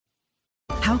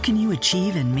How can you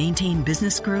achieve and maintain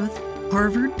business growth?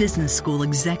 Harvard Business School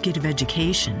Executive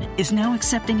Education is now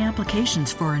accepting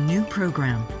applications for a new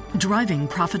program, Driving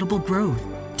Profitable Growth.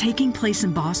 Taking place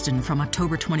in Boston from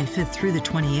October 25th through the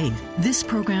 28th, this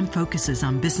program focuses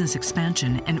on business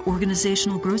expansion and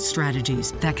organizational growth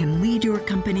strategies that can lead your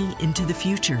company into the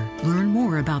future. Learn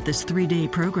more about this 3-day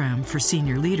program for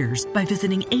senior leaders by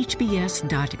visiting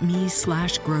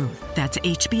hbs.me/growth. That's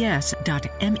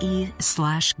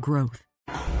hbs.me/growth.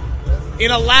 In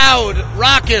a loud,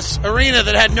 raucous arena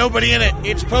that had nobody in it,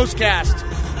 it's Postcast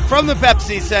from the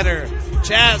Pepsi Center.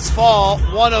 Jazz fall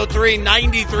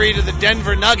 103-93 to the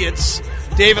Denver Nuggets.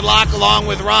 David Locke along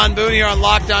with Ron Boone here on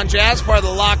Locked On Jazz, part of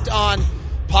the Locked On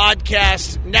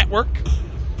Podcast Network.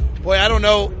 Boy, I don't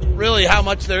know really how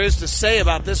much there is to say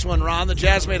about this one, Ron. The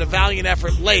Jazz made a valiant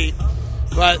effort late,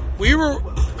 but we were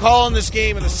calling this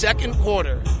game in the second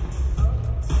quarter,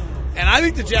 and I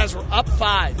think the Jazz were up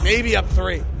 5, maybe up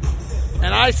 3.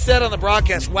 And I said on the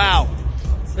broadcast, wow,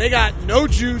 they got no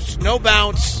juice, no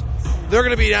bounce. They're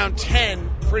going to be down 10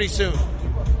 pretty soon.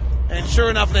 And sure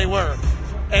enough, they were.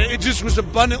 And it just was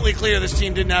abundantly clear this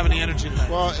team didn't have any energy tonight.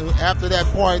 Well, after that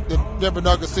point, the Denver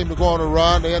Nuggets seemed to go on a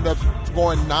run. They ended up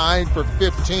going 9 for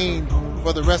 15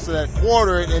 for the rest of that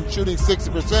quarter and shooting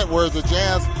 60%, whereas the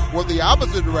Jazz went the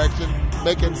opposite direction,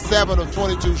 making 7 of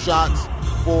 22 shots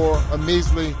for a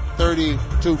measly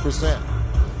 32%.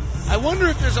 I wonder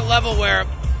if there's a level where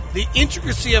the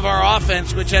intricacy of our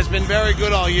offense, which has been very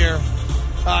good all year,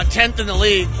 10th in the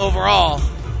league overall,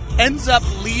 ends up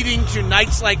leading to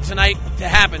nights like tonight to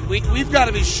happen. We've got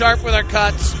to be sharp with our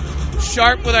cuts,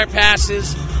 sharp with our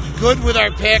passes, good with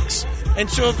our picks. And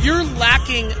so if you're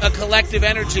lacking a collective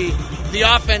energy, the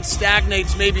offense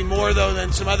stagnates maybe more, though,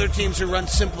 than some other teams who run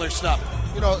simpler stuff.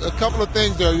 You know, a couple of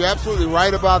things there. You're absolutely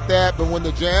right about that. But when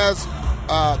the Jazz,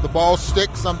 the ball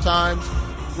sticks sometimes,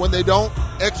 when they don't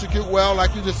execute well,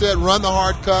 like you just said, run the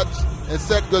hard cuts and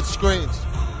set good screens.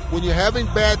 When you're having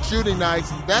bad shooting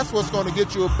nights, that's what's going to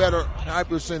get you a better high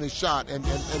percentage shot, and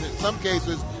in some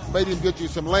cases, may even get you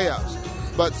some layups.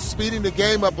 But speeding the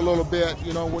game up a little bit,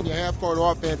 you know, when you have court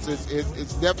offense,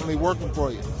 it's definitely working for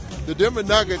you. The Denver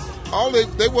Nuggets,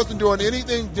 they wasn't doing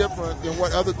anything different than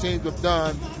what other teams have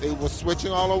done. They were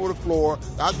switching all over the floor.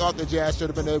 I thought the Jazz should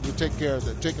have been able to take advantage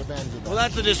of that. Well,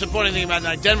 that's the disappointing thing about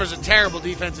that. Denver's a terrible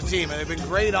defensive team, and they've been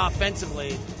great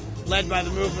offensively, led by the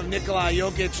move of Nikola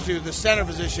Jokic to the center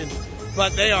position.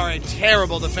 But they are a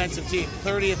terrible defensive team.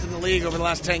 30th in the league over the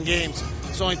last 10 games.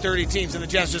 It's only 30 teams, and the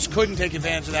Jazz just couldn't take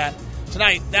advantage of that.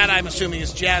 Tonight, that I'm assuming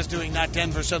is Jazz doing, not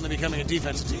Denver suddenly becoming a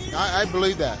defensive team. I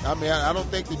believe that. I mean, I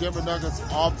don't think the Denver Nuggets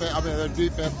offense, their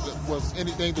defense was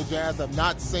anything the Jazz have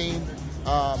not seen.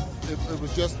 It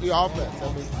was just the offense. I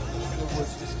mean,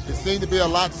 it seemed to be a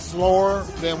lot slower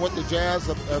than what the Jazz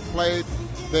have played.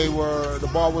 The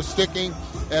ball was sticking,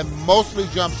 and mostly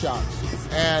jump shots.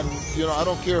 And, you know, I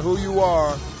don't care who you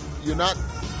are,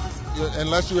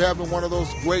 unless you're having one of those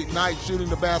great nights shooting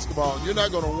the basketball, you're not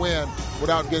going to win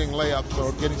without getting layups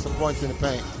or getting some points in the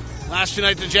paint. Last 2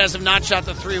 nights, the Jazz have not shot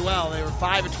the three well. They were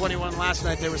 5 of 21 last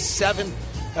night. They were 7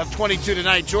 of 22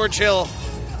 tonight. George Hill,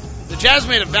 the Jazz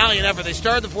made a valiant effort. They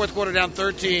started the fourth quarter down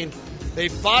 13. They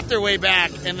fought their way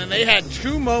back, and then they had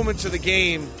 2 moments of the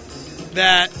game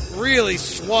that really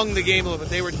swung the game a little bit.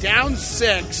 They were down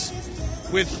 6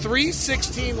 with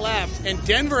 3:16 left, and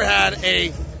Denver had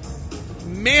a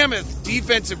mammoth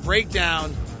defensive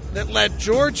breakdown that led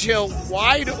George Hill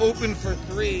wide open for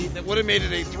 3 that would have made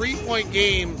it a 3-point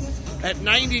game at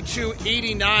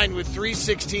 92-89 with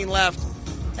 3:16 left,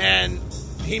 and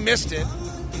he missed it.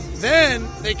 Then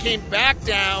they came back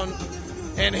down,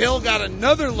 and Hill got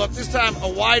another look, this time a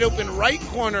wide open right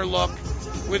corner look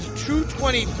with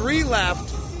 2:23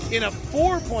 left in a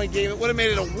 4-point game. It would have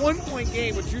made it a 1-point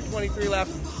game with 2:23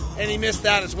 left, and he missed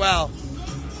that as well.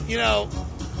 You know,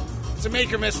 it's a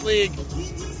make-or-miss league.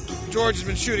 George has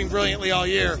been shooting brilliantly all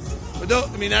year. But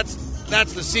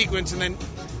that's the sequence, and then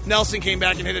Nelson came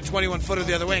back and hit a 21-footer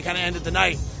the other way and kind of ended the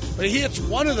night. But he hits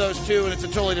one of those 2, and it's a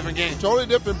totally different game. Totally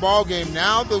different ball game.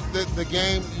 Now the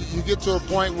game, you get to a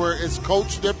point where it's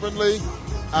coached differently,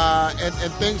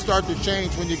 and things start to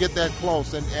change when you get that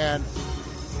close. And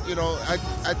you know, I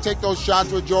take those shots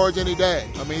with George any day.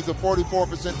 I mean, he's a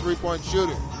 44% three-point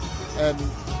shooter, and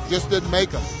just didn't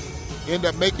make them. End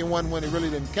up making one when it really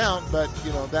didn't count, but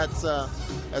you know, that's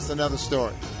another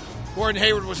story. Gordon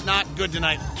Hayward was not good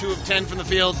tonight. 2 of 10 from the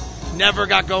field. Never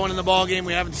got going in the ball game.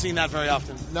 We haven't seen that very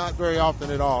often. Not very often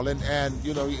at all. And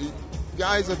you know,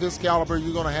 guys of this caliber,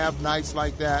 you're going to have nights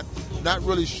like that. Not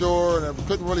really sure, and I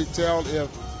couldn't really tell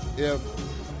if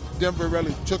Denver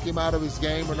really took him out of his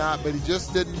game or not. But he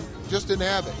just didn't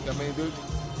have it. I mean,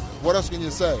 what else can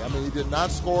you say? I mean, he did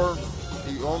not score.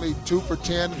 He only 2 for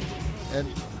 10, and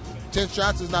 10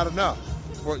 shots is not enough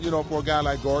for a guy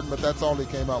like Gordon, but that's all he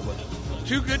came out with.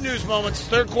 2 good news moments.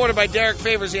 Third quarter by Derek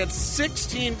Favors. He had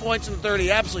 16 points in the third.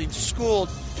 He absolutely schooled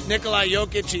Nikola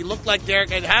Jokic. He looked like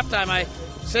Derek. At halftime, I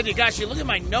said to you, gosh, you look at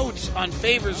my notes on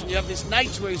Favors, and you have these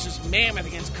nights where he's just mammoth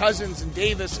against Cousins and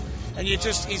Davis, and he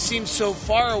seems so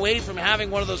far away from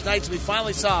having one of those nights. We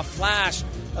finally saw a flash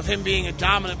of him being a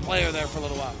dominant player there for a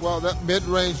little while. Well, that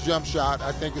mid-range jump shot,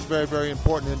 I think, is very, very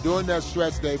important. And during that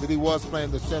stretch, David, he was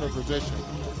playing the center position,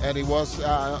 and he was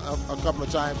a couple of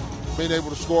times being able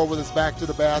to score with his back to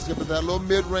the basket. But that little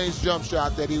mid-range jump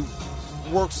shot that he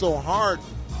worked so hard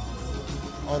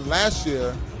on last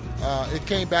year, it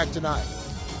came back tonight.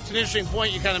 It's an interesting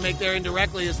point you kind of make there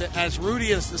indirectly, is that as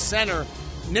Rudy is the center,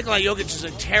 Nikola Jokic is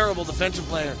a terrible defensive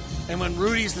player. And when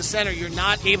Rudy's the center, you're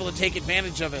not able to take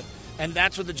advantage of it. And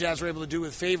that's what the Jazz were able to do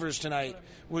with Favors tonight,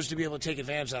 was to be able to take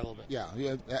advantage of that a little bit.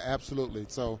 Yeah, absolutely.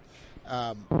 So,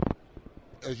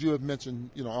 as you have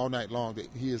mentioned, all night long, that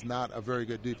he is not a very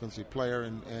good defensive player,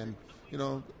 and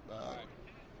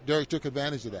Derek took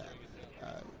advantage of that.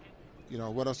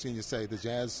 What else can you say? The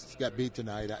Jazz got beat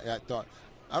tonight.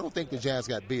 I don't think the Jazz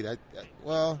got beat.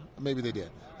 Well, maybe they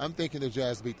did. I'm thinking the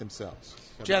Jazz beat themselves.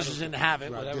 Jazz just didn't have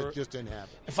it. Right, whatever. Just didn't have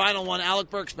it. The final one,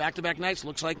 Alec Burks, back-to-back nights.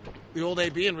 Looks like the old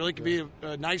AB and really could be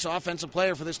a nice offensive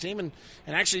player for this team. And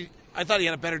actually, I thought he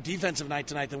had a better defensive night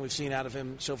tonight than we've seen out of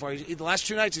him so far. The last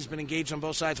 2 nights, he's been engaged on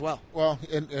both sides well. Well,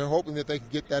 and hoping that they can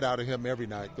get that out of him every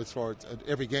night, as far as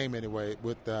every game anyway,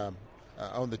 with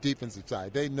on the defensive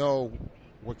side. They know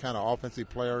what kind of offensive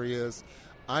player he is.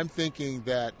 I'm thinking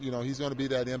that, he's going to be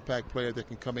that impact player that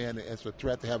can come in as a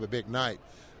threat to have a big night.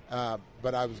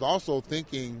 But I was also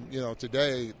thinking,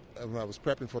 today when I was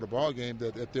prepping for the ball game,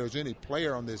 that if there's any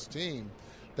player on this team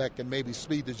that can maybe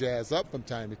speed the Jazz up from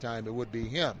time to time, it would be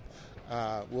him.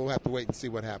 We'll have to wait and see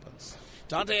what happens.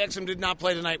 Dante Exum did not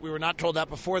play tonight. We were not told that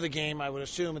before the game. I would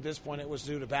assume at this point it was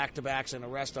due to back-to-backs and a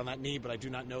rest on that knee, but I do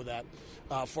not know that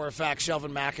for a fact.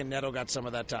 Shelvin Mack and Neto got some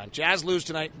of that time. Jazz lose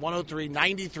tonight,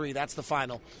 103-93. That's the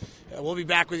final. We'll be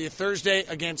back with you Thursday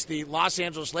against the Los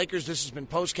Angeles Lakers. This has been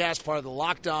Postcast, part of the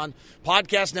Locked On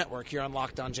Podcast Network here on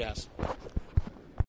Locked On Jazz.